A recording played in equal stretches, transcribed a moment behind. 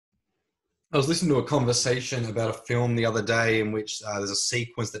I was listening to a conversation about a film the other day in which there's a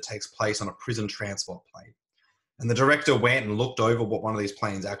sequence that takes place on a prison transport plane. And the director went and looked over what one of these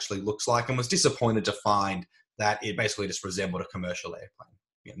planes actually looks like and was disappointed to find that it basically just resembled a commercial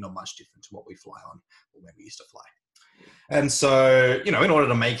airplane. Not much different to what we fly on or when we used to fly. And so, in order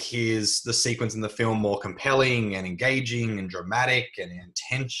to make the sequence in the film more compelling and engaging and dramatic and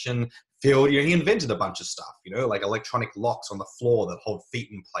tension filled, he invented a bunch of stuff, like electronic locks on the floor that hold feet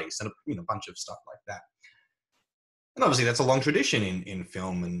in place and, a bunch of stuff like that. And obviously that's a long tradition in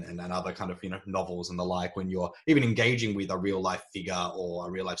film and other kind of, novels and the like, when you're even engaging with a real life figure or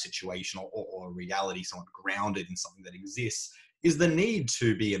a real life situation or a reality, somewhat grounded in something that exists, is the need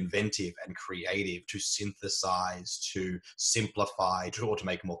to be inventive and creative, to synthesize, to simplify, or to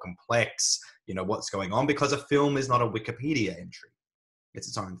make more complex, what's going on, because a film is not a Wikipedia entry. It's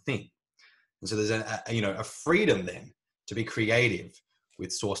its own thing. And so there's a freedom then to be creative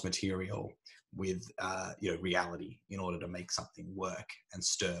with source material, with reality, in order to make something work and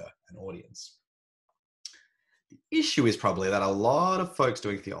stir an audience. The issue is probably that a lot of folks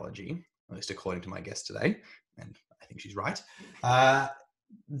doing theology, at least according to my guest today, and I think she's right,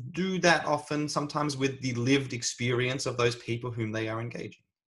 do that often sometimes with the lived experience of those people whom they are engaging,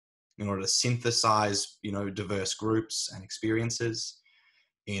 in order to synthesize, diverse groups and experiences,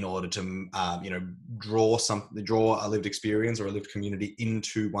 in order to, draw a lived experience or a lived community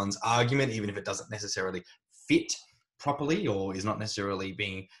into one's argument, even if it doesn't necessarily fit properly or is not necessarily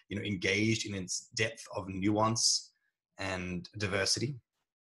being, engaged in its depth of nuance and diversity.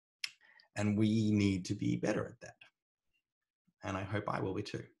 And we need to be better at that. And I hope I will be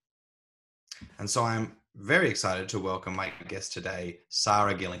too. And so I'm very excited to welcome my guest today,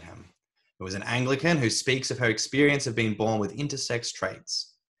 Sara Gillingham, who is an Anglican who speaks of her experience of being born with intersex traits.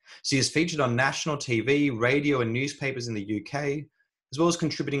 She is featured on national TV, radio and newspapers in the UK, as well as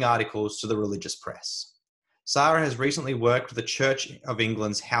contributing articles to the religious press. Sara has recently worked with the Church of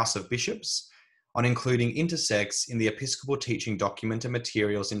England's House of Bishops on including intersex in the Episcopal Teaching Document and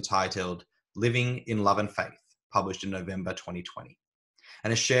materials entitled Living in Love and Faith, published in November 2020,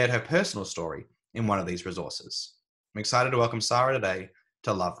 and has shared her personal story in one of these resources. I'm excited to welcome Sara today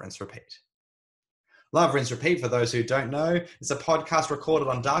to Love, Rinse, Repeat. Love, Rinse, Repeat, for those who don't know, is a podcast recorded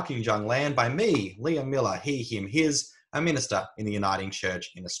on Darkinjung land by me, Liam Miller, he, him, his, a minister in the Uniting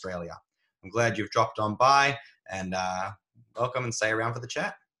Church in Australia. I'm glad you've dropped on by, and welcome, and stay around for the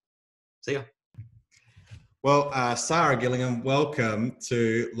chat. See ya. Well, Sara Gillingham, welcome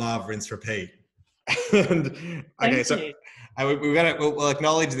to Love, Rinse, Repeat. We'll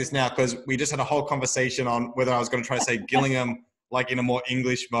acknowledge this now, because we just had a whole conversation on whether I was going to try to say Gillingham like in a more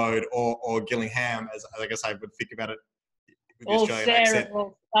English mode, or Gillingham, as I guess I would think about it with the Australian Sarah accent.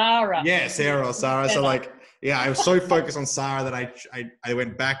 Or Sara. Yeah, Sarah or Sara. So I was so focused on Sara that I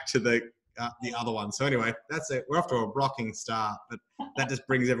went back to the other one. So anyway, that's it. We're off to a rocking start, but that just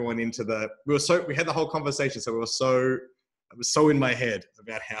brings everyone into we had the whole conversation, so I was so in my head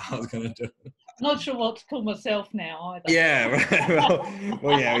about how I was going to do it. Not sure what to call myself now either. Yeah, right.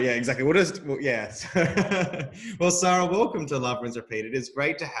 Well, yeah, exactly. Well, Sara, welcome to Love, Rinse, Repeat. It is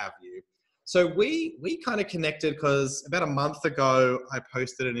great to have you. So we kind of connected because about a month ago, I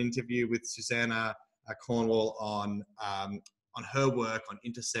posted an interview with Susanna Cornwall on her work on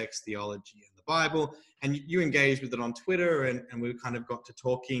intersex theology and the Bible, and you engaged with it on Twitter, and we kind of got to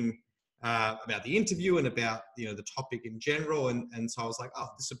talking about the interview and about the topic in general, and so I was like, oh,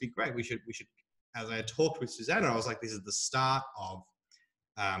 this would be great. We should. As I talked with Susanna, I was like, this is the start of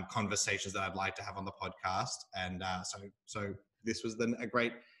conversations that I'd like to have on the podcast, and so this was then a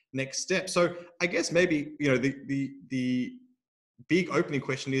great next step. So I guess maybe the big opening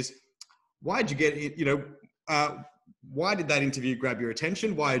question is, why did you get it? Why did that interview grab your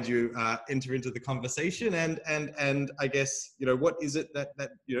attention? Why did you enter into the conversation? And I guess what is it that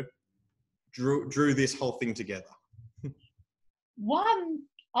drew this whole thing together? One,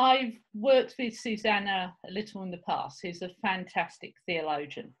 I've worked with Susanna a little in the past, who's a fantastic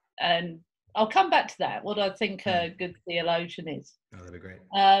theologian. And I'll come back to that, what I think a good theologian is. Oh, that'd be great.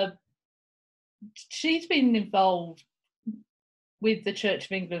 She's been involved with the Church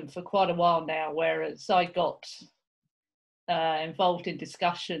of England for quite a while now, whereas I got involved in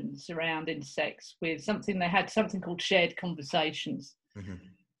discussions around intersex with they had something called shared conversations. Mm-hmm.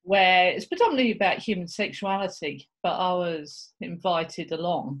 Where it's predominantly about human sexuality, but I was invited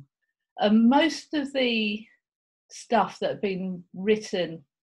along. And most of the stuff that had been written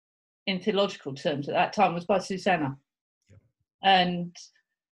in theological terms at that time was by Susanna. Yep. And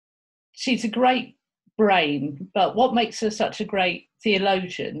she's a great brain, but what makes her such a great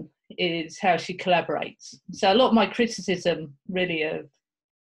theologian is how she collaborates. So a lot of my criticism really of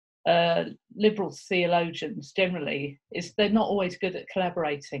liberal theologians generally is they're not always good at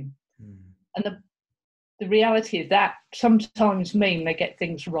collaborating. And the reality is that sometimes mean they get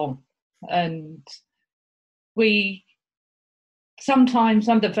things wrong. And we sometimes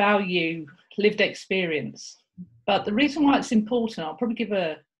undervalue lived experience. But the reason why it's important, I'll probably give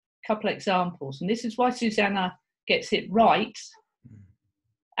a couple of examples. And this is why Susanna gets it right,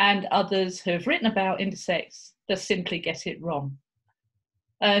 and others who have written about intersex just simply get it wrong.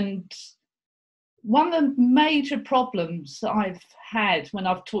 And one of the major problems that I've had when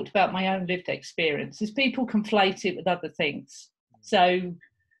I've talked about my own lived experience is people conflate it with other things. So,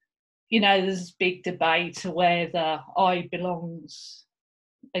 you know, there's this big debate whether I belongs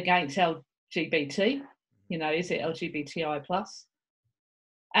against LGBT, you know, is it LGBTI plus?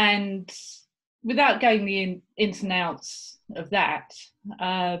 And without going the ins and outs of that,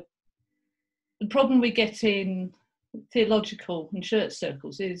 the problem we get in theological and church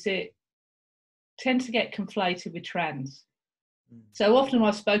circles is it tends to get conflated with trans. So often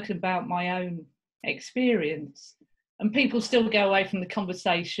I've spoken about my own experience and people still go away from the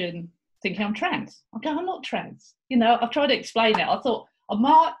conversation thinking I'm trans. I go, I'm not trans. You know, I've tried to explain it. I thought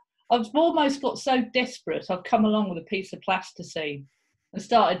I've almost got so desperate I've come along with a piece of plasticine and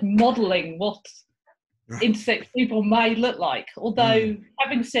started modelling what intersex people may look like. Although,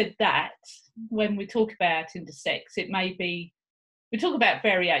 having said that, when we talk about intersex, it may be, we talk about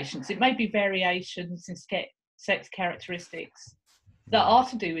variations. It may be variations in sex characteristics that are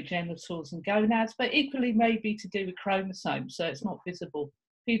to do with genitals and gonads, but equally may be to do with chromosomes, so it's not visible.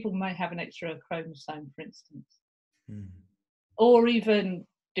 People may have an extra chromosome, for instance, or even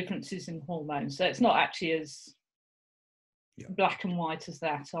differences in hormones. So it's not actually as black and white as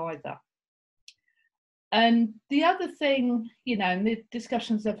that either. And the other thing, you know, in the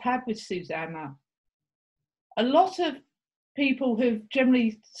discussions I've had with Susanna, a lot of people who've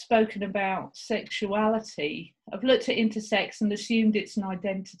generally spoken about sexuality have looked at intersex and assumed it's an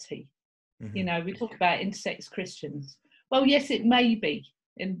identity. You know, we talk about intersex Christians. Well, yes, it may be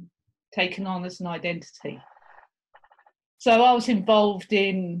taken on as an identity. So I was involved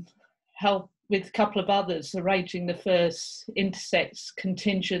in help with a couple of others arranging the first intersex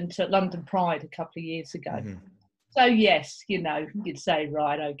contingent at London Pride a couple of years ago. So yes, you know, you'd say,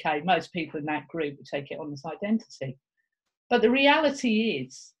 right, okay, most people in that group would take it on as identity. But the reality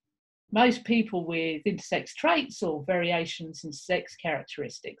is most people with intersex traits or variations in sex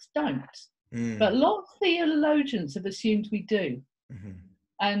characteristics don't. But a lot of theologians have assumed we do.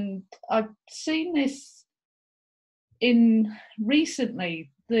 And I've seen this in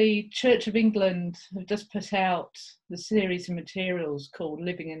recently, the Church of England have just put out the series of materials called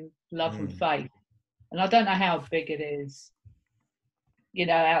Living in Love and Faith. And I don't know how big it is, you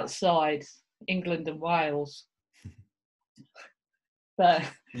know, outside England and Wales. But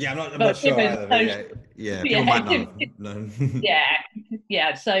yeah, I'm not sure either. But yeah, people might know.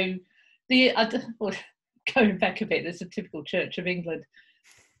 Yeah. So going back a bit, there's a typical Church of England.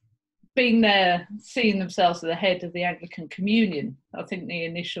 Being there, seeing themselves at the head of the Anglican Communion, I think the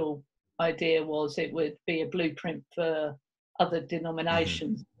initial idea was it would be a blueprint for other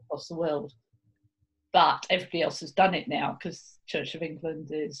denominations across the world. But everybody else has done it now because Church of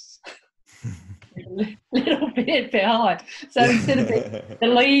England is a little bit behind. So instead of being the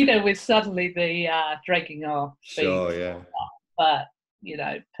leader, we're suddenly the dragging our feet. Sure, yeah. But, you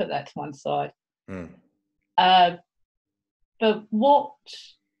know, put that to one side. But what...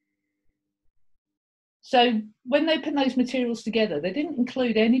 So when they put those materials together, they didn't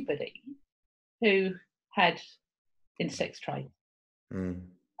include anybody who had intersex traits. And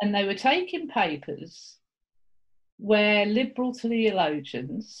they were taking papers where liberal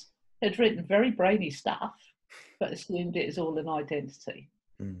theologians had written very brainy stuff, but assumed it is all an identity.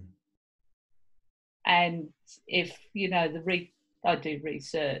 And if, you know, I do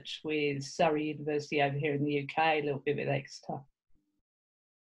research with Surrey University over here in the UK, a little bit with Exeter.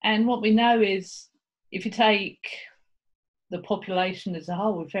 And what we know is, if you take the population as a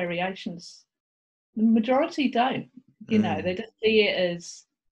whole with variations, the majority don't. You know, they just see it as,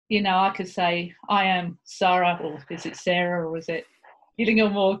 you know, I could say, I am Sara, or is it Sarah, or is it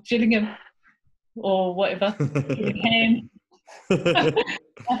Gillingham or Gillingham, or whatever. Gillingham.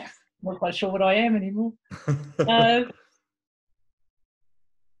 Not quite sure what I am anymore.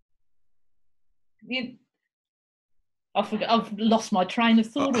 I've lost my train of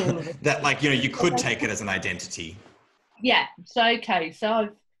thought all of it. That, like, you know, you could take it as an identity. Yeah. So, okay.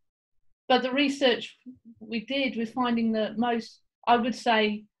 But the research we did was finding that I would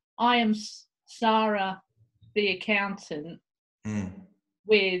say, I am Sara, the accountant,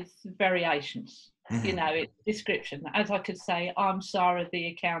 with variations. You know, it's description. As I could say, I'm Sara, the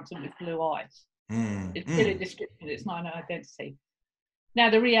accountant with blue eyes. It's really a description. It's not an identity. Now,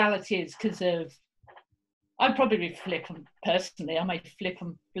 the reality is, because of, I'd probably flip, personally, I may flip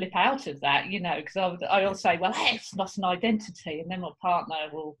out of that, you know, because I'll say, well, hey, it's not an identity. And then my partner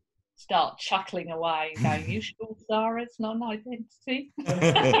will start chuckling away and going, you sure, Sara, it's not an identity?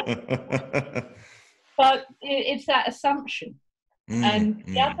 But it's that assumption. And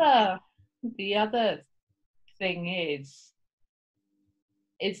the other thing is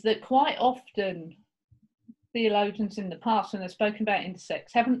that quite often theologians in the past, when they've spoken about intersex,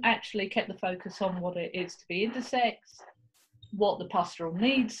 haven't actually kept the focus on what it is to be intersex, what the pastoral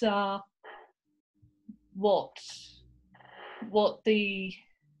needs are, what the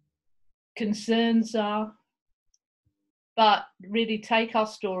concerns are, but really take our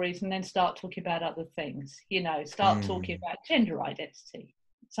stories and then start talking about other things, you know, start talking about gender identity,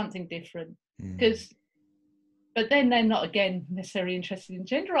 something different. But then they're not, again, necessarily interested in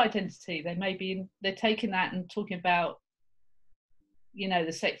gender identity. They may be, they're taking that and talking about, you know,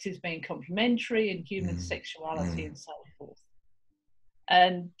 the sexes being complementary and human sexuality and so forth.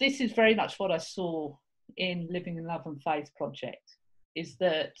 And this is very much what I saw in Living in Love and Faith project, is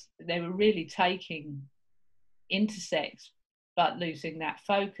that they were really taking intersex, but losing that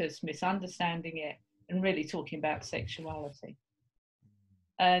focus, misunderstanding it, and really talking about sexuality.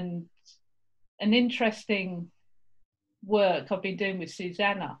 And an interesting work I've been doing with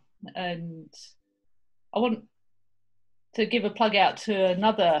Susanna, and I want to give a plug out to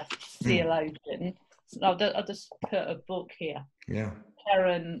another theologian. I'll just put a book here. Yeah.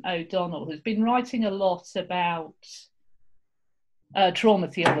 Karen O'Donnell, who's been writing a lot about trauma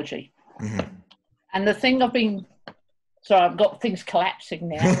theology. And the thing I've got things collapsing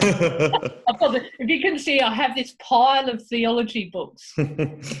now. If you can see, I have this pile of theology books.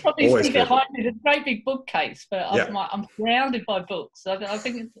 You probably see behind me a great big bookcase, but I'm surrounded by books. I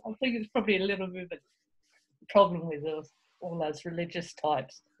think it's probably a little bit of a problem with all those religious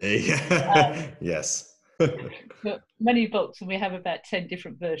types. Yes. Many books, and we have about 10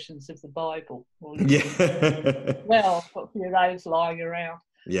 different versions of the Bible. Well, I've got a few of those lying around.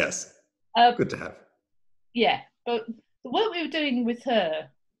 Yes. Good to have. Yeah, but the work we were doing with her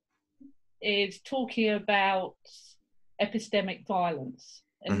is talking about epistemic violence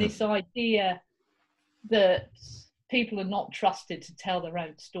and this idea that people are not trusted to tell their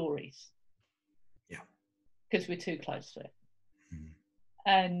own stories. Yeah. Because we're too close to it.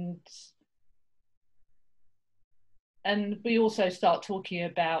 And we also start talking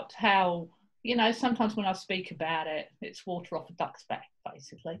about how, you know, sometimes when I speak about it, it's water off a duck's back,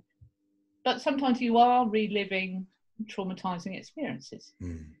 basically. But sometimes you are reliving traumatizing experiences.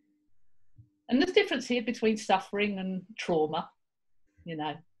 And there's a difference here between suffering and trauma, you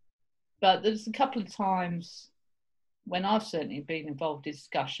know. But there's a couple of times when I've certainly been involved in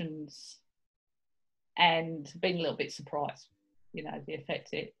discussions and been a little bit surprised, you know, the effect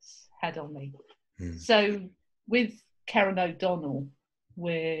it's had on me. So with Karen O'Donnell,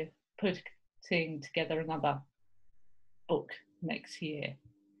 we're putting together another book next year.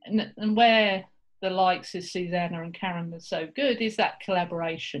 And where the likes of Susanna and Karen are so good is that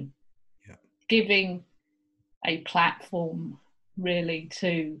collaboration, giving a platform really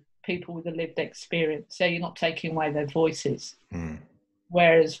to people with a lived experience. So you're not taking away their voices.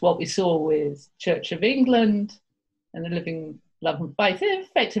 Whereas what we saw with Church of England and the Living Love and Faith, they're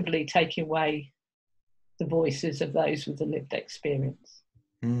effectively taking away the voices of those with a lived experience.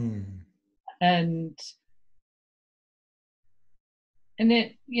 And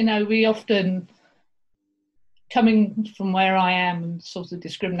it, you know, we often, coming from where I am and sort of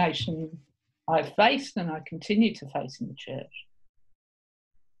discrimination I've faced and I continue to face in the church,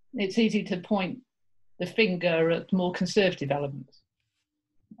 it's easy to point the finger at more conservative elements.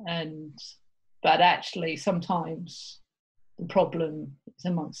 But actually sometimes the problem is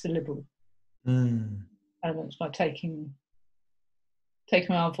amongst the liberal elements by taking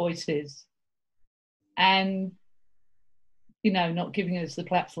our voices and, you know, not giving us the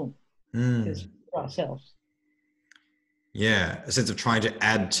platform for ourselves. Yeah, a sense of trying to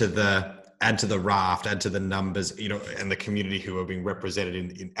add to the raft, add to the numbers, you know, and the community who are being represented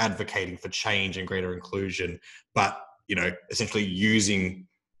in advocating for change and greater inclusion, but, you know, essentially using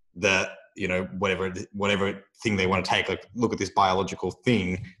the, you know, whatever thing they want to take, like look at this biological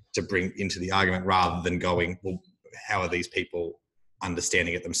thing to bring into the argument, rather than going, well, how are these people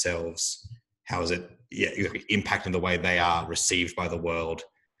understanding it themselves? How is it impacting the way they are received by the world?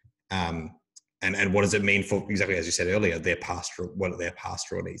 And what does it mean for, exactly as you said earlier, what are their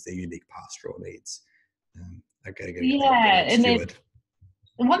pastoral needs, their unique pastoral needs?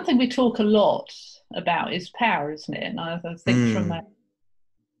 And one thing we talk a lot about is power, isn't it? And I think from that,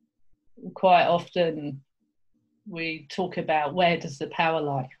 quite often we talk about where does the power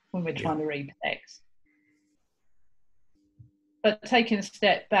lie when we're trying to read text. But taking a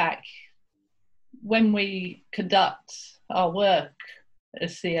step back, when we conduct our work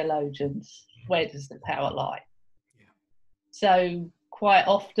as theologians, where does the power lie? Yeah. So quite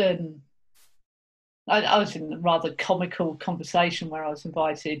often, I was in a rather comical conversation where I was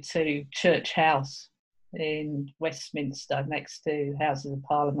invited to Church House in Westminster, next to Houses of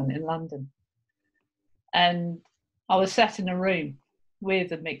Parliament in London. And I was sat in a room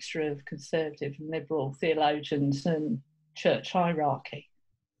with a mixture of conservative and liberal theologians and church hierarchy.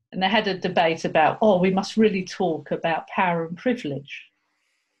 And they had a debate about, we must really talk about power and privilege.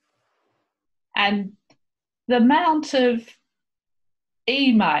 And the amount of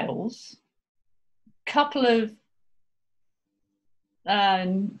emails, couple of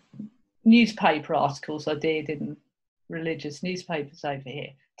newspaper articles I did in religious newspapers over here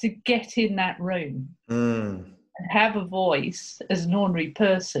to get in that room and have a voice as an ordinary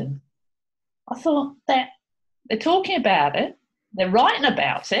person. I thought that they're talking about it, they're writing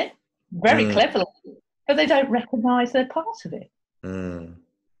about it very cleverly, but they don't recognise they're part of it.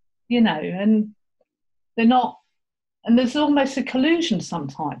 You know, and they're not, and there's almost a collusion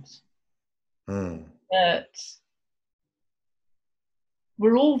sometimes. That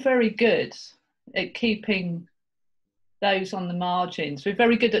we're all very good at keeping those on the margins. We're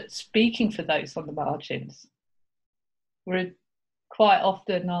very good at speaking for those on the margins. We're quite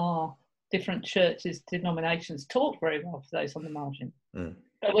often our different churches, denominations talk very well for those on the margin.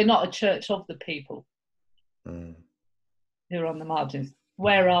 But we're not a church of the people who are on the margins.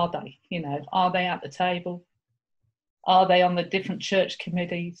 Where are they? You know, are they at the table? Are they on the different church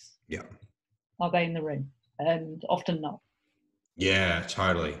committees? Yeah. Are they in the room? And often not. Yeah,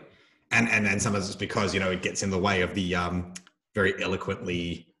 totally. And sometimes it's because, you know, it gets in the way of the very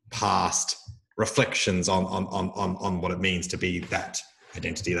eloquently past reflections on what it means to be that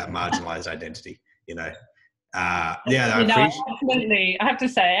identity, that marginalized identity, you know. I have to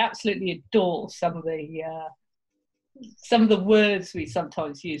say, I absolutely adore some of the words we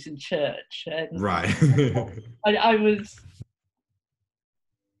sometimes use in church. And right.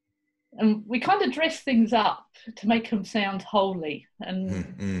 And we kind of dress things up to make them sound holy.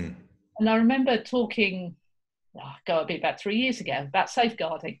 And I remember talking, about 3 years ago, about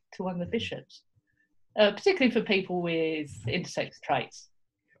safeguarding to one of the bishops, particularly for people with intersex traits.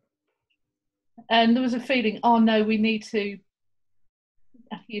 And there was a feeling, we need to,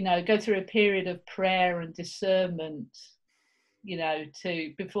 go through a period of prayer and discernment,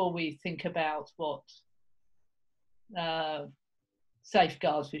 before we think about what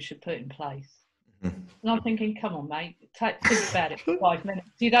safeguards we should put in place. And I'm thinking, come on, mate, think about it for 5 minutes.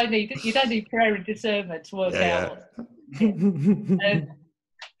 You don't need prayer and discernment to work out. And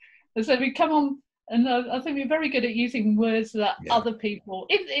so we come on, and I think we're very good at using words that other people.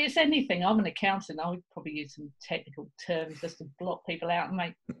 If it's anything, I'm an accountant. I would probably use some technical terms just to block people out and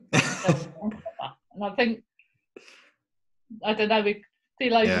make. And I think, I don't know.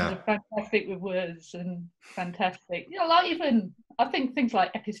 Theologians are fantastic with words and fantastic. Like even I think things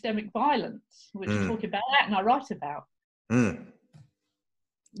like epistemic violence, which I talk about that and I write about.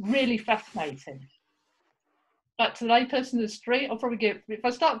 Really fascinating. But to the layperson in the street, I'll probably get, if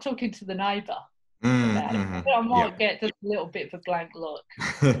I start talking to the neighbour about it, I might get just a little bit of a blank look.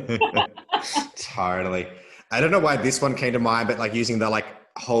 Totally. I don't know why this one came to mind, but like using the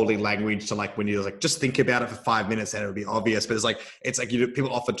holy language to when you're just think about it for 5 minutes and it'll be obvious, but it's like people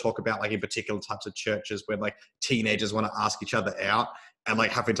often talk about in particular types of churches when teenagers want to ask each other out and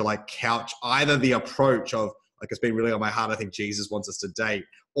having to couch either the approach of it's been really on my heart, I think Jesus wants us to date,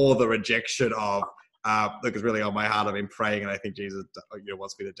 or the rejection of look, it's really on my heart, I've been praying and I think Jesus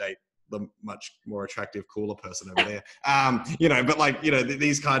wants me to date the much more attractive, cooler person over there. But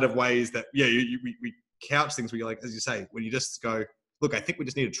these kind of ways that we couch things where you're as you say, when you just go, look, I think we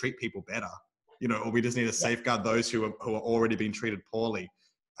just need to treat people better, or we just need to safeguard those who are already being treated poorly.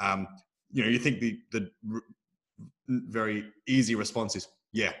 You think the very easy response is,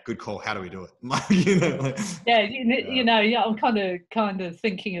 yeah, good call. How do we do it? I'm kind of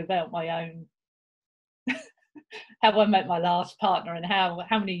thinking about my own, how I met my last partner and how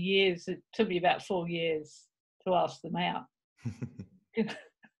many years it took me, about 4 years to ask them out.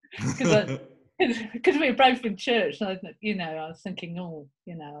 Because we were both in church, and I was thinking,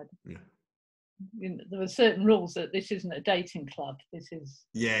 there were certain rules that this isn't a dating club. This is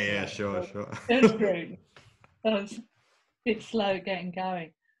sure. Church group. I was a bit slow getting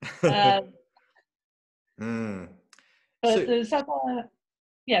going, but there's other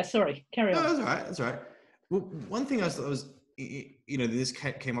Yeah, sorry, carry on. No, that's all right. That's all right. Well, one thing I was, this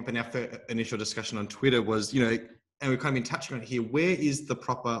came up in our initial discussion on Twitter was, and we've kind of been touching on it here. Where is the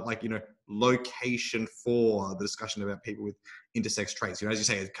proper, location for the discussion about people with intersex traits? As you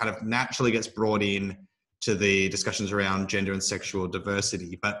say, it kind of naturally gets brought in to the discussions around gender and sexual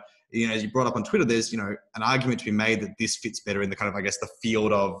diversity. But, as you brought up on Twitter, there's, an argument to be made that this fits better in the kind of, I guess, the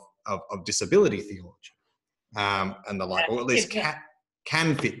field of disability theology, and the like, or at least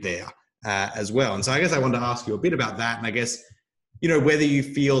can fit there as well. And so I guess I wanted to ask you a bit about that. And I guess, whether you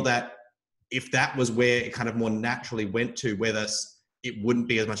feel that if that was where it kind of more naturally went to, whether it wouldn't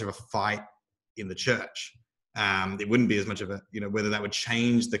be as much of a fight in the church. It wouldn't be as much of a, whether that would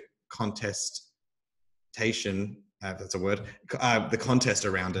change the contestation, if that's a word, the contest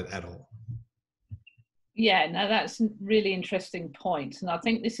around it at all. Yeah, no, that's a really interesting point. And I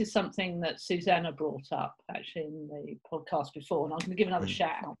think this is something that Susanna brought up actually in the podcast before. And I'm going to give another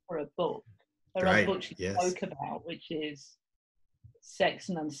shout out for a book. Her other book she spoke about, which is Sex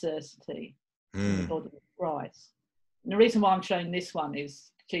and Uncertainty in the Body of Christ. And the reason why I'm showing this one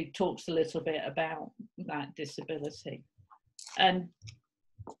is she talks a little bit about that disability. And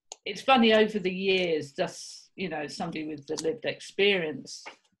it's funny, over the years, just, somebody with the lived experience,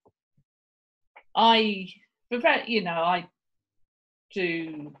 I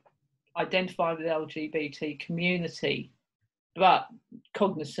do identify with the LGBT community, but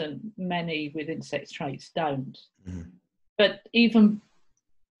cognizant many with intersex traits don't. But even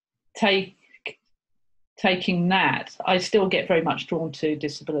taking that, I still get very much drawn to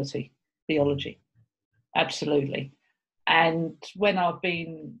disability theology. Absolutely. And when I've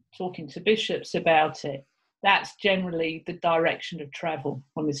been talking to bishops about it, that's generally the direction of travel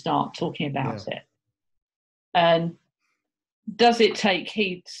when we start talking about it. And does it take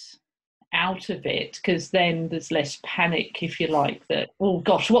heat out of it? Because then there's less panic, if you like, that, oh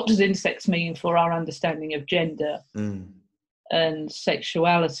gosh, what does intersex mean for our understanding of gender and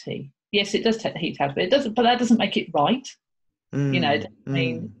sexuality? Yes, it does take the heat out of it. But that doesn't make it right. It doesn't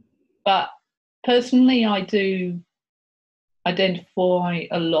mean. But personally, I do identify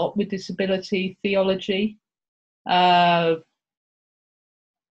a lot with disability theology. I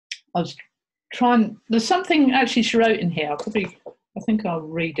was trying. There's something actually she wrote in here. I think I'll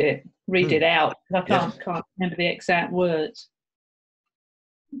read it out. I can't remember the exact words.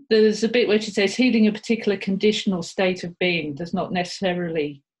 There's a bit where she says, healing a particular conditional state of being does not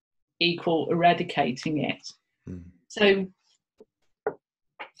necessarily equal eradicating it. So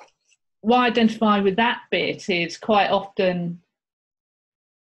what I identify with that bit is quite often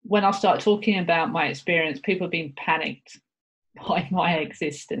when I start talking about my experience, people have been panicked by my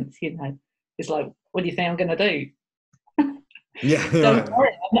existence. It's like, what do you think I'm going to do? Don't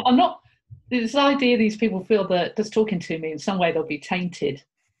worry. I'm not. This idea these people feel that just talking to me in some way they'll be tainted,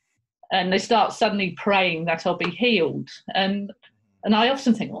 and they start suddenly praying that I'll be healed. And I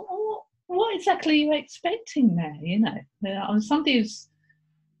often think, what exactly are you expecting there? I'm somebody who's.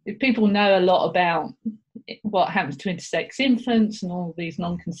 If people know a lot about what happens to intersex infants and all these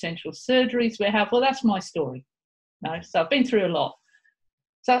non-consensual surgeries we have, well, that's my story. So I've been through a lot.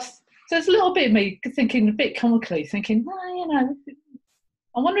 So it's a little bit of me thinking, a bit comically, thinking,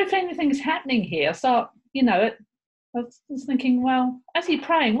 I wonder if anything's happening here. So, I was thinking, well, as you're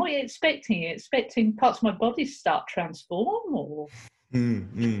praying, what are you expecting? Are you expecting parts of my body to start transform? Or, what do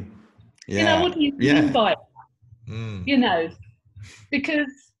you mean by it? Because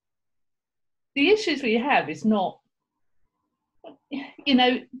the issues we have is not,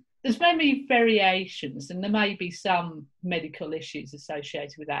 there's many variations and there may be some medical issues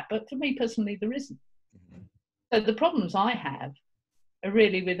associated with that, but for me personally, there isn't. So the problems I have are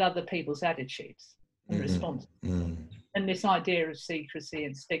really with other people's attitudes and responses, and this idea of secrecy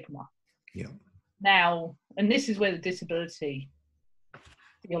and stigma. Now, and this is where the disability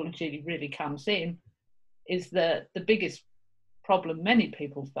theology really comes in, is that the biggest problem many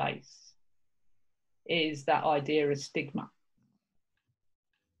people face is that idea of stigma.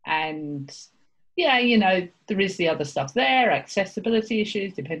 And there is the other stuff there, accessibility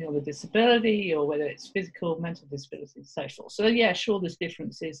issues depending on the disability, or whether it's physical, mental disability, social. So sure, there's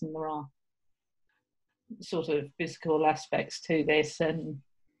differences and there are sort of physical aspects to this,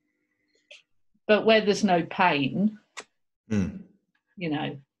 but where there's no pain,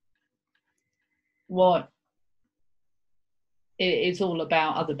 what it is all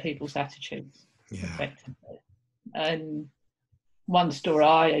about other people's attitudes, effectively. And one story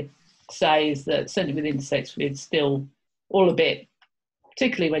I say is that certainly with intersex, we're still all a bit,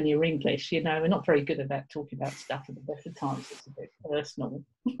 particularly when you're English, we're not very good at that, talking about stuff at the best of times. It's a bit personal.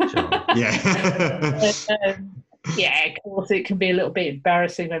 Yeah, of course, it can be a little bit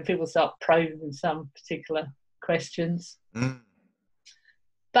embarrassing when people start probing some particular questions.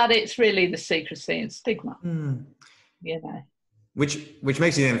 But it's really the secrecy and stigma, you know. Which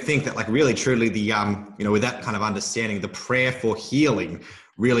makes you then think that, like, really truly the you know, with that kind of understanding, the prayer for healing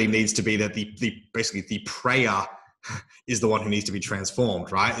really needs to be that basically the prayer is the one who needs to be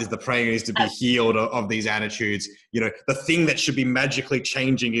transformed, right? Is the prayer needs to be healed of these attitudes. You know, the thing that should be magically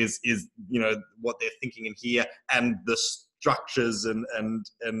changing is you know, what they're thinking in here, and the structures and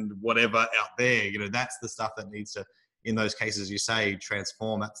whatever out there. You know, that's the stuff that needs to, in those cases, you say,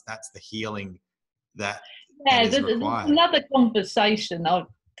 transform. That's the healing that is required. Another conversation I'm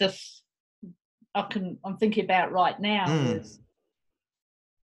thinking about right now is,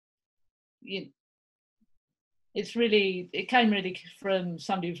 it came really from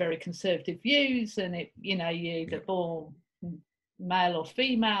somebody with very conservative views, and it, you know, you're either born male or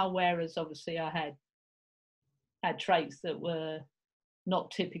female, whereas obviously I had traits that were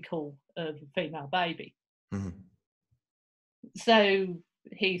not typical of a female baby. So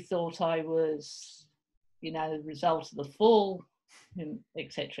he thought I was, you know, the result of the fall,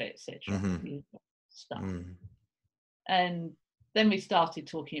 etc., stuff. And then we started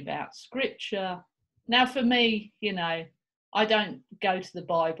talking about scripture. Now, for me, you know, I don't go to the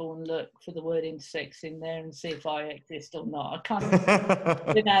Bible and look for the word intersex in there and see if I exist or not. I kind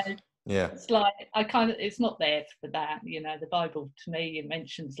of, you know, it's like, it's not there for that. You know, the Bible, to me, it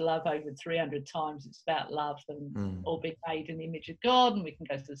mentions love over 300 times. It's about love and all being made in the image of God, and we can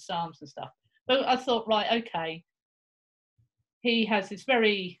go to the Psalms and stuff. But I thought, right, okay, he has this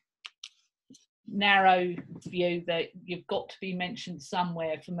very narrow view that you've got to be mentioned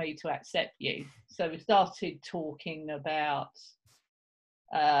somewhere for me to accept you. So we started talking about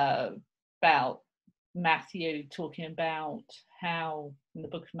Matthew, talking about how, in the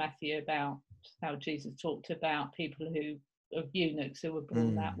book of Matthew, about how Jesus talked about people of eunuchs who were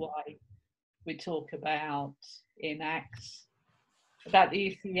born that way. We talk about, in Acts, about the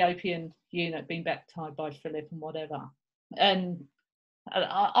Ethiopian eunuch being baptized by Philip and whatever. And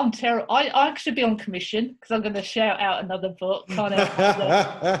I'm terrible. I should be on commission because I'm going to shout out another book, kind of.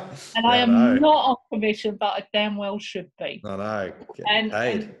 And I am not on commission, but I damn well should be. I know.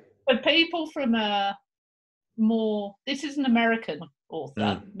 And for people from a more, this is an American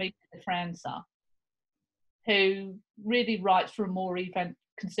author, Mika Franza, who really writes from a more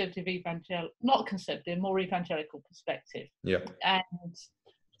more evangelical perspective. Yeah. And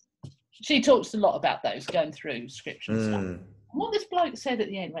she talks a lot about those, going through scripture and stuff. And what this bloke said at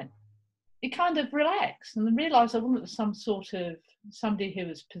the end, he kind of relaxed and realised I wasn't some sort of somebody who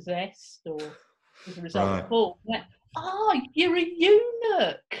was possessed or as a result of Paul. He went, you're a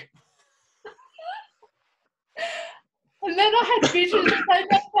eunuch. And then I had visions, I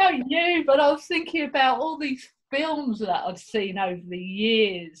don't know you, but I was thinking about all these films that I'd seen over the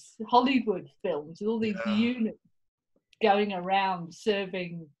years, Hollywood films, all these eunuchs going around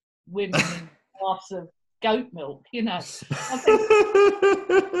serving women in glass of goat milk, you know. I'm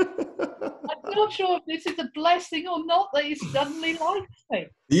not sure if this is a blessing or not that he suddenly likes me.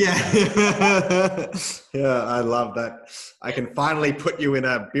 Yeah, I love that. I can finally put you in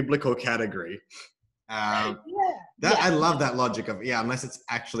a biblical category. I love that logic of unless it's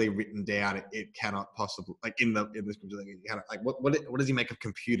actually written down, it cannot possibly, like in the scripture, like what does he make of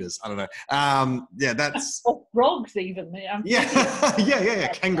computers? I don't know. That's frogs even.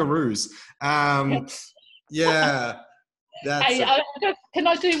 Kangaroos. That's hey, can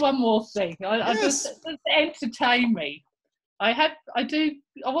I do one more thing? Just entertain me. I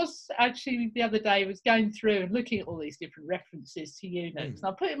was actually the other day was going through and looking at all these different references to eunuchs, and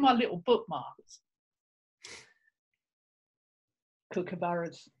I put in my little bookmarks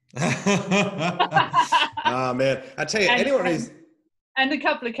kookaburras. Oh man, I tell you, anyone who's and a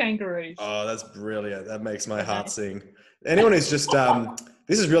couple of kangaroos. Oh, that's brilliant. That makes my heart sing. Anyone who's just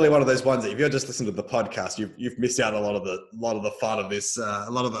this is really one of those ones that if you're just listening to the podcast, you've missed out a lot of the fun of this, a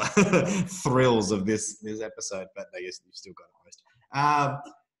lot of the thrills of this episode. But I guess you've still got it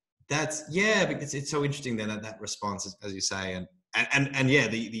most. Because it's so interesting then that response, as you say, and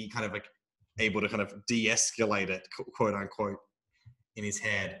the kind of like able to kind of de-escalate it, quote unquote, in his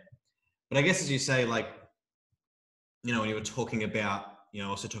head. But I guess as you say, like, you know, when you were talking about, you know,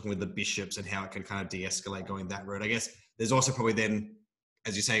 also talking with the bishops and how it can kind of de-escalate going that route, I guess there's also probably then,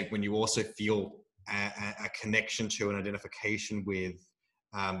 as you say, when you also feel a connection to an identification with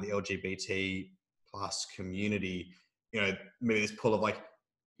the LGBT plus community, you know, maybe this pull of like,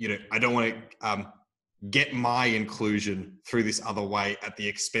 you know, I don't want to get my inclusion through this other way at the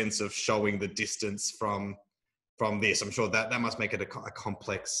expense of showing the distance from this. I'm sure that must make it a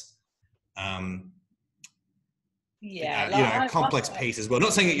complex Yeah, complex piece as well.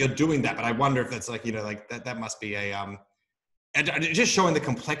 Not saying that you're doing that, but I wonder if that's like, like that must be a, and just showing the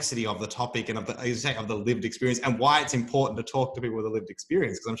complexity of the topic and of the, as you say, of the lived experience, and why it's important to talk to people with a lived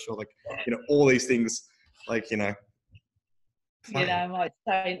experience. Because I'm sure, like, all these things, like, am I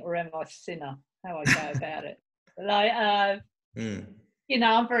saint or am I sinner? How I go about it. Like,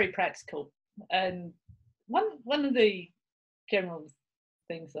 I'm very practical, and one of the general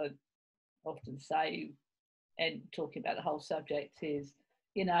things I often say, and talking about the whole subject, is,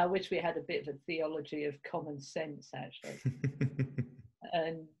 I wish we had a bit of a theology of common sense, actually.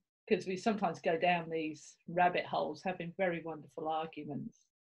 And because we sometimes go down these rabbit holes having very wonderful arguments,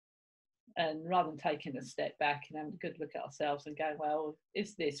 and rather than taking a step back and having a good look at ourselves and going, well,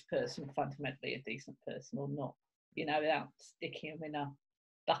 is this person fundamentally a decent person or not, without sticking them in a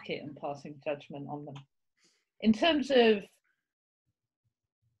bucket and passing judgment on them. In terms of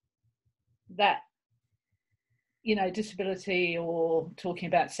that, disability, or talking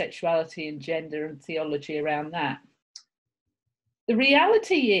about sexuality and gender and theology around that, the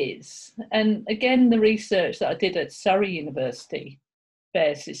reality is, and again, the research that I did at Surrey University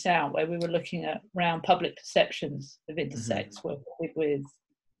bears this out, where we were looking at around public perceptions of intersex, working with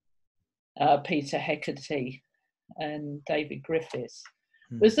Peter Heckerty and David Griffiths,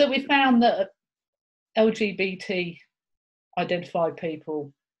 was that we found that LGBT identified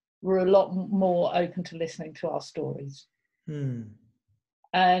people were a lot more open to listening to our stories.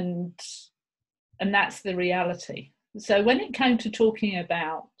 And that's the reality. So when it came to talking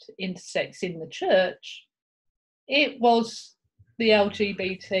about intersex in the church, it was the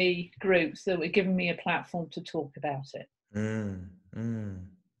LGBT groups that were giving me a platform to talk about it.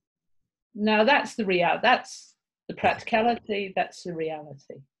 Now that's the that's the practicality, that's the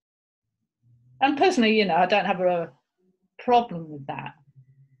reality. And personally, I don't have a problem with that.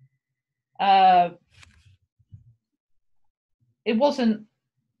 It wasn't,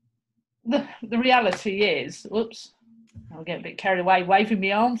 the reality is, whoops, I'll get a bit carried away waving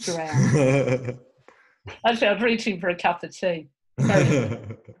my arms around. Actually, I was reaching for a cup of tea.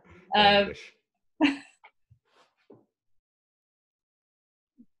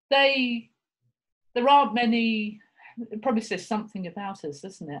 There aren't many, it probably says something about us,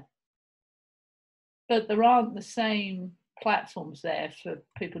 doesn't it? But there aren't the same platforms there for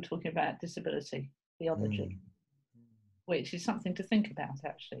people talking about disability theology, which is something to think about,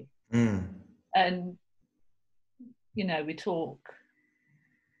 actually. And, we talk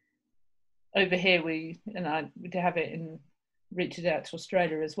over here, we have it in, reaches out to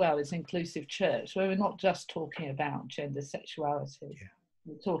Australia as well, it's inclusive church, where we're not just talking about gender, sexuality,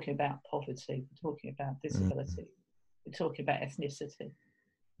 we're talking about poverty, we're talking about disability, we're talking about ethnicity,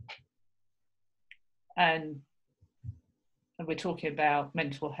 and we're talking about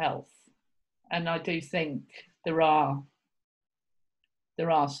mental health. And I do think there are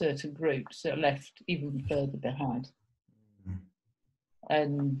certain groups that are left even further behind.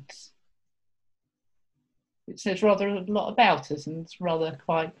 And it says rather a lot about us, and it's rather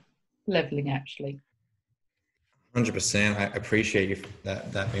quite levelling, actually. 100%. I appreciate you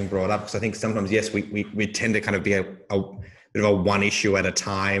that being brought up, because I think sometimes, yes, we tend to kind of be a bit of a one issue at a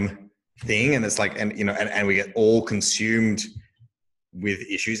time thing, and it's like, and we get all consumed with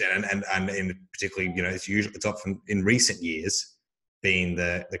issues, and in particularly, it's often in recent years been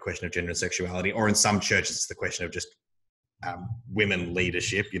the question of gender and sexuality, or in some churches it's the question of just women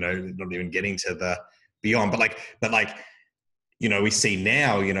leadership, not even getting to the beyond, but we see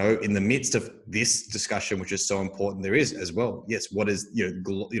now, in the midst of this discussion, which is so important, there is as well, yes, what is,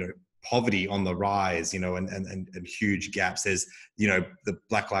 poverty on the rise, and huge gaps. There's, the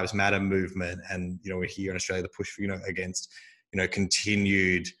Black Lives Matter movement, and, we're here in Australia, the push for, against,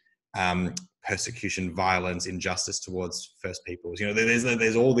 continued persecution, violence, injustice towards First Peoples.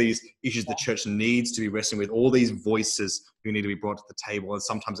 There's all these issues the church needs to be wrestling with, all these voices who need to be brought to the table. And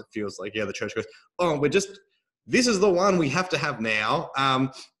sometimes it feels like, the church goes, oh, this is the one we have to have now.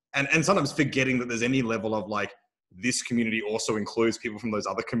 And sometimes forgetting that there's any level of like, this community also includes people from those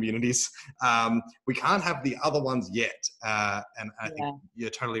other communities. We can't have the other ones yet. And I think you're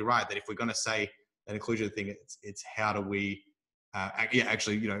totally right, that if we're going to say an inclusion thing, it's how do we,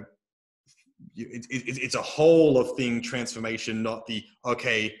 actually, it's a whole of thing transformation, not the,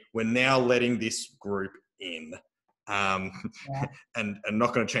 okay, we're now letting this group in. And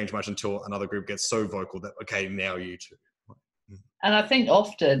not going to change much until another group gets so vocal that, okay, now you too. And I think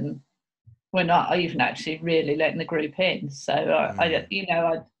often we're not even actually really letting the group in. So I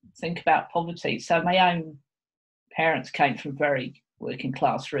think about poverty. So my own parents came from very working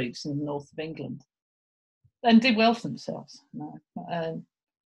class roots in the north of England and did well for themselves.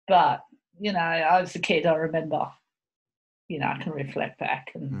 But I was a kid, I remember I can reflect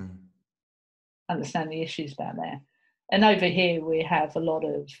back and understand the issues about there. And over here we have a lot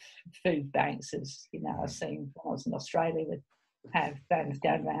of food banks, as I've seen when I was in Australia, we have vans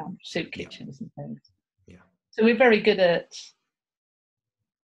going around, soup kitchens and things. Yeah. So we're very good at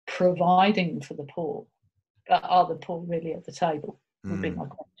providing for the poor, but are the poor really at the table, would be my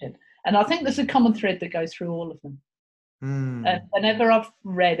question. And I think there's a common thread that goes through all of them. And whenever I've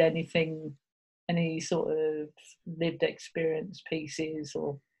read anything, any sort of lived experience pieces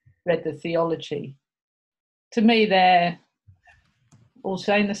or read the theology, to me they're all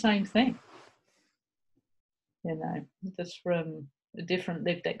saying the same thing, just from a different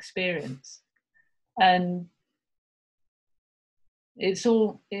lived experience. And a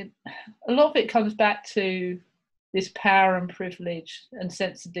lot of it comes back to this power and privilege and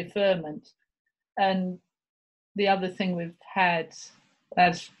sense of deferment. And the other thing we've had,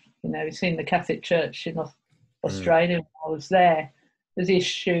 as we've seen the Catholic Church in Australia when I was there, there's the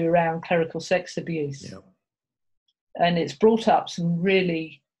issue around clerical sex abuse. Yep. And it's brought up some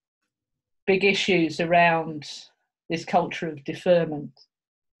really big issues around this culture of deferment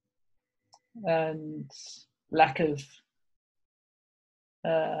and lack of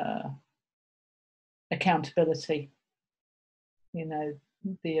accountability,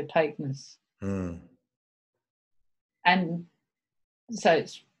 the opaqueness. And so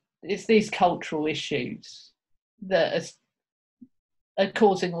it's these cultural issues that are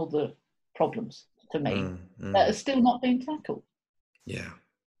causing all the problems for me that are still not being tackled. Yeah.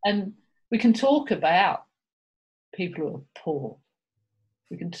 And we can talk about people who are poor,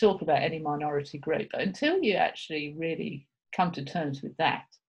 we can talk about any minority group, but until you actually really come to terms with that,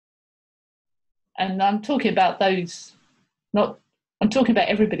 and I'm talking about those, I'm talking about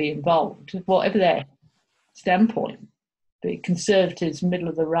everybody involved, whatever their standpoint, the Conservatives, middle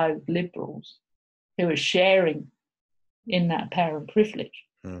of the road Liberals, who are sharing in that power and privilege,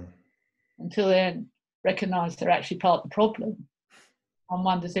 until they recognise they're actually part of the problem, one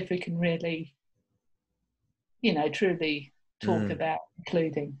wonders if we can really, truly talk about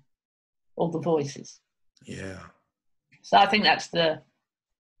including all the voices. Yeah. So I think that's the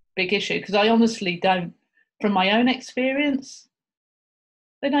big issue, because I honestly don't, from my own experience,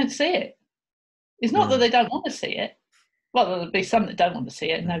 they don't see it. It's not that they don't want to see it. Well, there'll be some that don't want to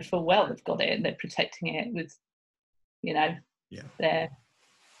see it and know full well they've got it and they're protecting it with, their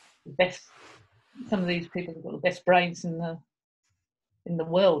best. Some of these people have got the best brains in the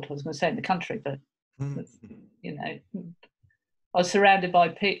world. I was going to say in the country, but I was surrounded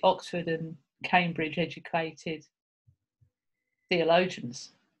by Oxford and Cambridge educated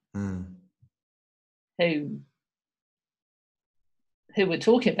theologians who were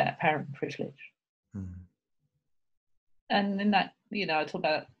talking about power and privilege. And in that, I talk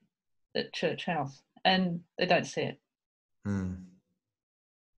about at church house, and they don't see it.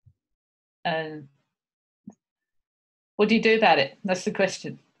 And what do you do about it? That's the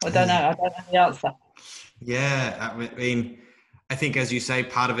question. I don't know. I don't know the answer. Yeah, I mean, I think, as you say,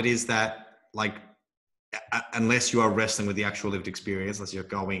 part of it is that, like, unless you are wrestling with the actual lived experience, unless you're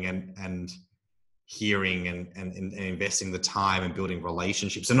going and hearing and investing the time and building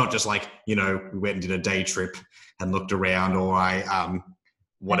relationships, and not just like, we went and did a day trip and looked around, or I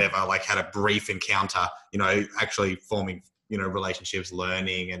like had a brief encounter, actually forming, relationships,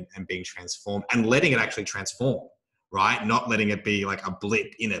 learning and being transformed and letting it actually transform, right? Not letting it be like a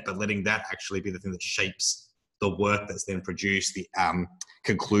blip in it, but letting that actually be the thing that shapes the work that's then produced, the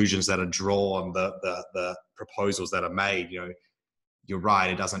conclusions that are drawn, the proposals that are made. You're right.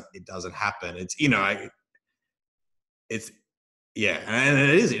 It doesn't happen. It's, and it is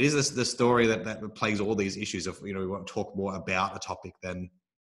the story that plagues all these issues of, we want to talk more about a topic than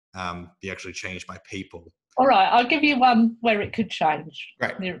be actually changed by people. All right, I'll give you one where it could change.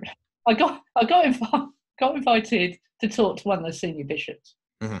 Right. I got invited to talk to one of the senior bishops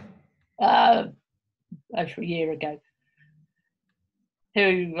over a year ago,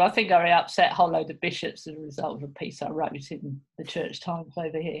 who I think I upset a whole load of bishops as a result of a piece I wrote in the Church Times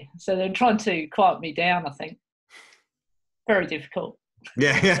over here. So they're trying to quiet me down, I think. Very difficult.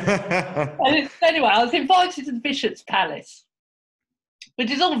 Yeah. Anyway, I was invited to the Bishop's Palace,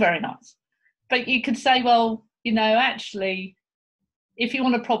 which is all very nice. But you could say, well, actually, if you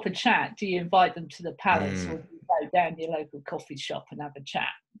want a proper chat, do you invite them to the palace or do you go down to your local coffee shop and have a chat?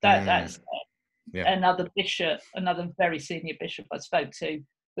 That's another bishop, another very senior bishop I spoke to.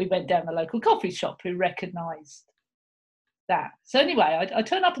 We went down the local coffee shop who recognised that. So anyway, I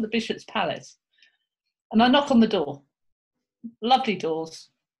turn up at the Bishop's Palace and I knock on the door. Lovely doors,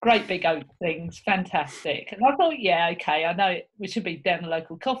 great big oak things, fantastic. And I thought, yeah, okay, I know we should be down a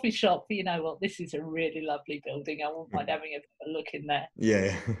local coffee shop, but you know what, this is a really lovely building. I won't mind having a look in there.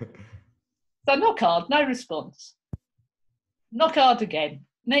 Yeah. So knock hard, no response. Knock hard again.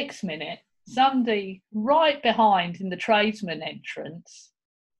 Next minute, somebody right behind in the tradesman entrance,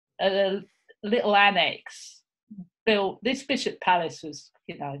 a little annex built. This Bishop Palace was,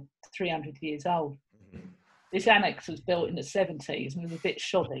 300 years old. This annex was built in the 70s and was a bit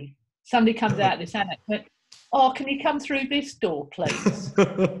shoddy. Somebody comes out of this annex and went, "Oh, can you come through this door, please?"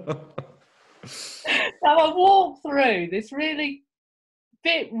 So I walked through this really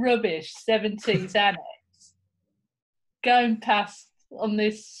bit rubbish 70s annex, going past on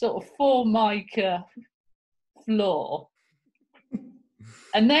this sort of Formica floor,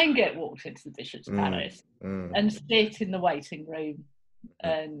 and then get walked into the Bishop's Palace and sit in the waiting room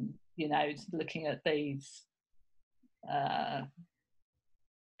and, looking at these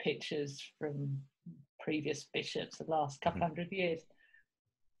pictures from previous bishops the last couple hundred years.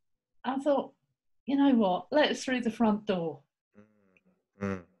 I thought, you know what, let us through the front door.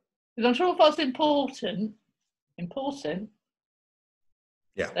 Because I'm sure if I was important,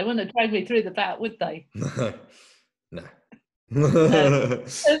 yeah, they wouldn't have dragged me through the back, would they? No.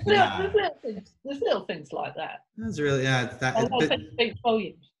 There's little things like that. That's really, Speaks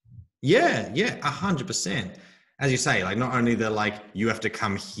volumes. Yeah, 100%. As you say, like, not only you have to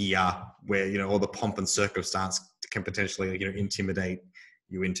come here where, all the pomp and circumstance can potentially, intimidate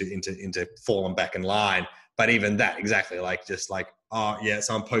you into falling back in line, but even that, exactly, oh yeah,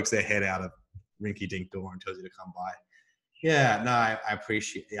 someone pokes their head out of rinky dink door and tells you to come by. Yeah, no, I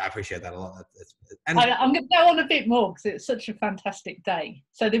appreciate that a lot. I'm going to go on a bit more because it's such a fantastic day.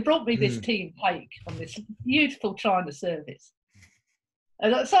 So they brought me this tea and cake on this beautiful China service. So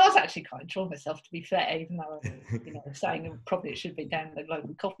I was actually quite enjoying myself, to be fair, even though I was saying probably it should be down the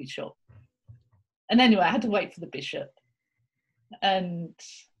local coffee shop. And anyway, I had to wait for the bishop. And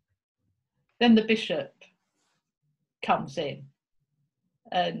then the bishop comes in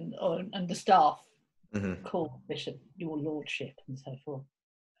and the staff call Bishop your lordship and so forth.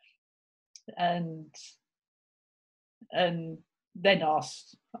 And then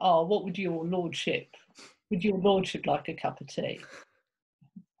asked, "Oh, what would your lordship like a cup of tea?"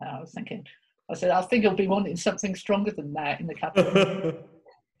 And I said, I think I'll be wanting something stronger than that in the cup of tea.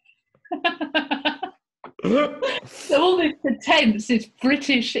 So all this pretense, this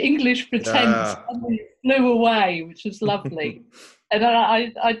British English pretense, flew away, which was lovely. And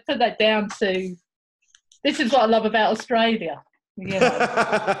I put that down to, this is what I love about Australia.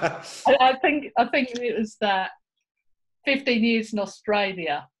 I think it was that 15 years in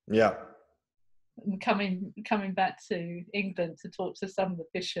Australia. Yeah. And coming back to England to talk to some of the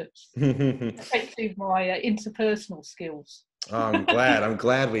bishops, affecting my interpersonal skills. Oh, I'm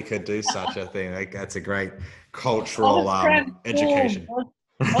glad we could do such a thing. Like, that's a great cultural education.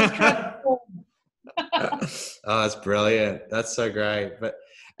 Oh, that's brilliant. That's so great. But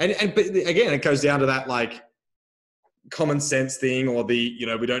again, it goes down to that common sense thing, or we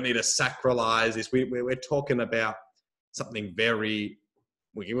don't need to sacralize this. We're talking about something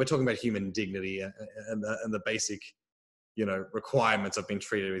we're talking about human dignity and the basic, requirements of being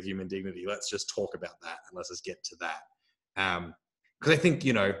treated with human dignity. Let's just talk about that and let's just get to that. Because I think,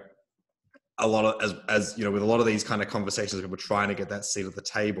 a lot of, as with a lot of these kind of conversations, people trying to get that seat at the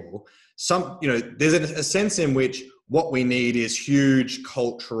table, there's a sense in which what we need is huge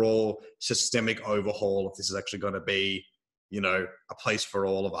cultural systemic overhaul if this is actually going to be, a place for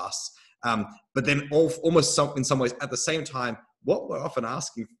all of us. But then almost in some ways at the same time, what's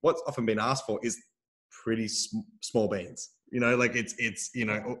often been asked for is pretty small beans, it's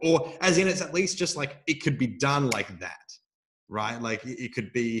or as in it's at least just it could be done like that, right? It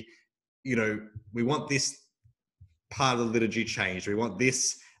could be, we want this part of the liturgy changed. We want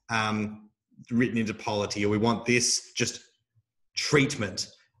this written into polity, or we want this just treatment,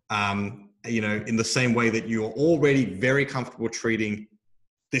 in the same way that you're already very comfortable treating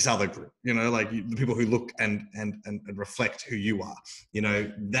this other group, the people who look and reflect who you are,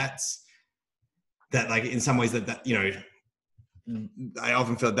 that's that, in some ways that I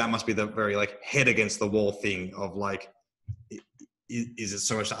often feel that must be the very head against the wall thing of is it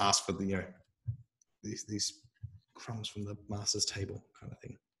so much to ask for the, these crumbs from the master's table kind of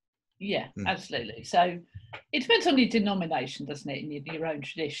thing? Yeah, absolutely. So it depends on your denomination, doesn't it, in your own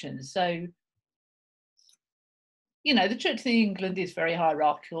tradition. So, the Church of England is very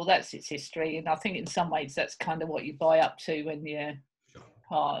hierarchical. That's its history. And I think in some ways that's kind of what you buy up to when you're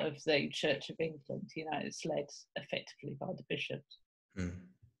part of the Church of England. It's led effectively by the bishops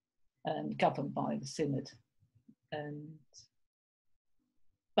and governed by the synod. And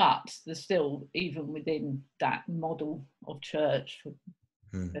But there's still, even within that model of church, for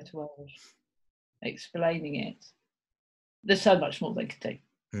better way of explaining it, there's so much more they could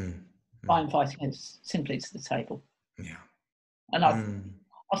do. By inviting us simply to the table. Yeah. And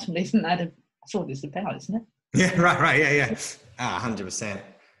ultimately, isn't that that's all it's about, isn't it? Yeah, right, yeah. 100%.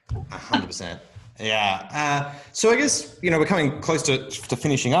 100%. Yeah. So I guess, we're coming close to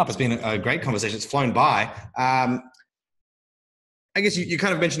finishing up. It's been a great conversation. It's flown by. I guess you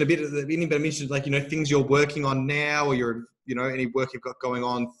kind of mentioned a bit at the beginning, but I mentioned things you're working on now, or any work you've got going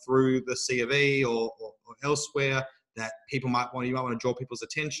on through the C of E or elsewhere that you might want to draw people's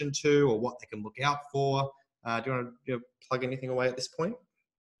attention to, or what they can look out for. Do you want to plug anything away at this point?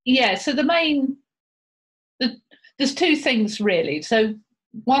 Yeah. So there's two things really. So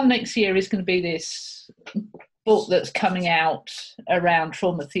one next year is going to be this book that's coming out around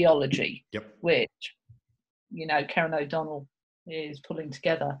trauma theology, which Karen O'Donnell is pulling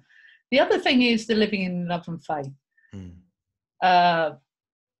together. The other thing is the Living in Love and Faith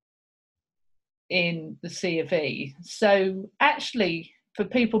in the C of E. So actually, for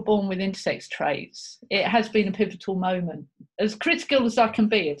people born with intersex traits, it has been a pivotal moment. As critical as I can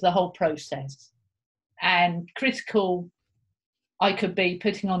be of the whole process, and critical I could be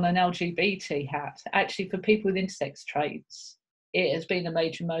putting on an LGBT hat, actually for people with intersex traits, it has been a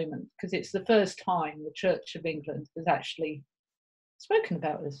major moment, because it's the first time the Church of England has actually spoken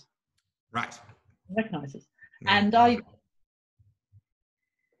about this. Right. Recognises. Yeah. And I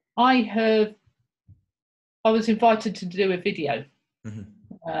was invited to do a video,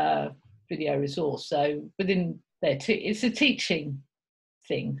 video resource. So within their, it's a teaching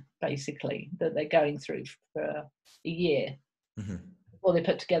thing, basically, that they're going through for a year before they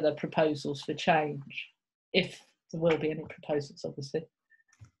put together proposals for change, if there will be any proposals, obviously.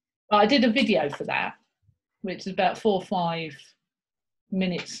 But I did a video for that, which is about 4 or 5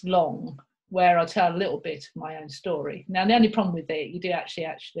 minutes long, where I tell a little bit of my own story. Now, the only problem with it, you do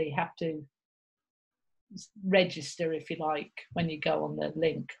actually have to register, if you like, when you go on the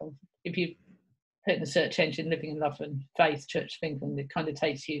link. If you put in the search engine Living in Love and Faith Church of England, it kind of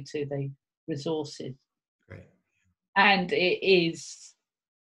takes you to the resources. Great. And it is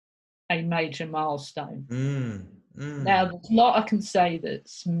a major milestone. Now, there's a lot I can say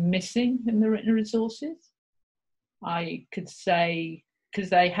that's missing in the written resources. I could say, because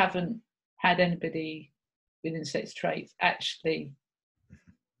they haven't had anybody with intersex traits actually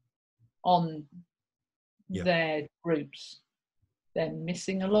on their groups, they're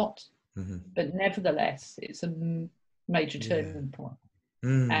missing a lot. But nevertheless, it's a major turning point.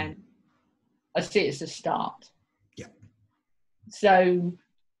 And I see it as a start. Yeah. So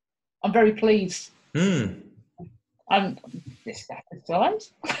I'm very pleased. I'm dissatisfied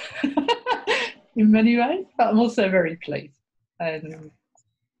in many ways, but I'm also very pleased.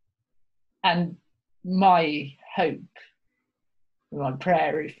 And my hope, my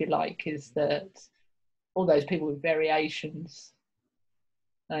prayer, if you like, is that all those people with variations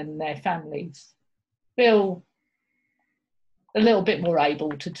and their families feel a little bit more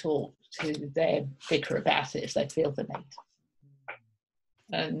able to talk to their vicar about it if they feel the need.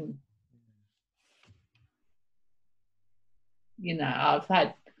 And, I've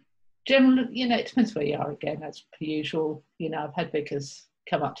had general, it depends where you are again, as per usual. I've had vicars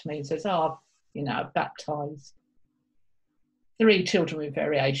come up to me and says, I've baptised 3 children with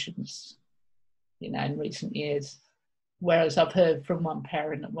variations, in recent years. Whereas I've heard from one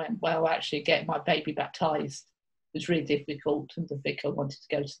parent that went, well, actually getting my baby baptised was really difficult, and the vicar wanted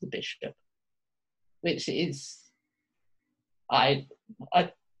to go to the bishop, which is, I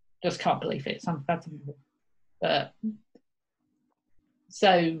just can't believe it. It's unfathomable. But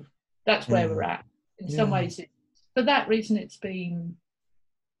so that's where we're at. In some ways, for that reason, it's been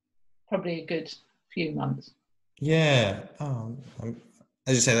probably a good few months. Yeah.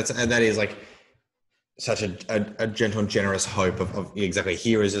 As you say, that is like such a gentle and generous hope of exactly.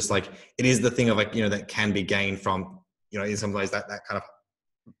 Here is just like, it is the thing of like, that can be gained from, in some ways that kind of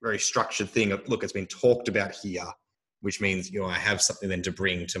very structured thing of, look, it's been talked about here, which means, I have something then to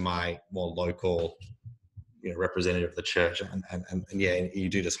bring to my more local, representative of the church. And you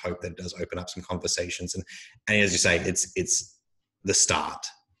do just hope that it does open up some conversations. And as you say, it's the start,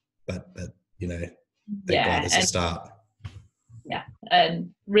 but thank God it's a start. Yeah, and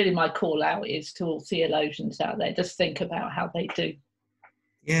really my call out is to all theologians out there, just think about how they do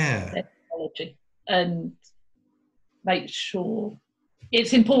their theology and make sure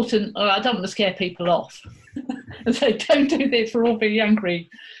it's important. I don't want to scare people off and say, don't do this or I'll be angry.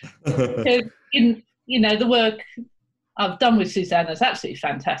 In the work I've done with Susanna is absolutely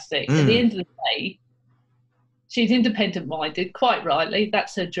fantastic. At the end of the day, she's independent-minded, quite rightly.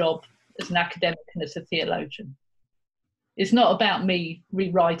 That's her job as an academic and as a theologian. It's not about me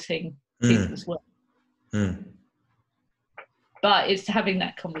rewriting people's work. But it's having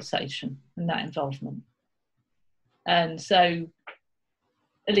that conversation and that involvement. And so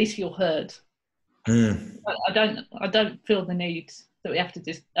at least you're heard. I don't feel the need that we have to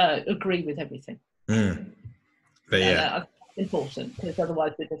agree with everything. But yeah, it's important, because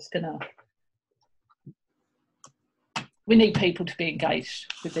otherwise we're just gonna. We need people to be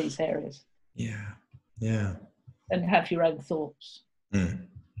engaged with these areas. Yeah. And have your own thoughts and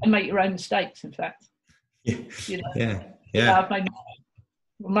make your own mistakes. In fact, I've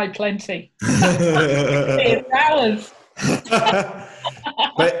made plenty. Hours.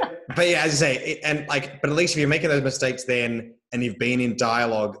 but yeah, as you say, but at least if you're making those mistakes then, and you've been in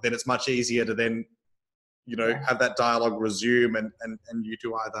dialogue, then it's much easier to then, have that dialogue resume, and you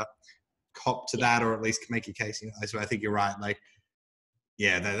two either cop to that or at least make your case. So I think you're right.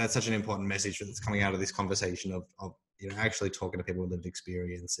 That's such an important message that's coming out of this conversation of actually talking to people with lived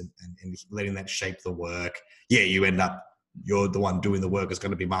experience and letting that shape the work. You're the one doing the work is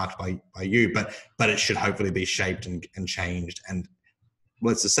going to be marked by you, but it should hopefully be shaped and changed, and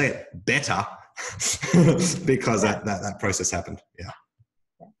let's just say it, better because that process happened.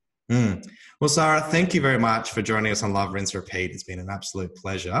 Well, Sara, thank you very much for joining us on Love, Rinse, Repeat. It's been an absolute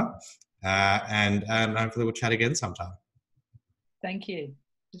pleasure, and hopefully we'll chat again sometime. Thank you.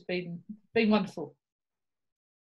 It's been wonderful.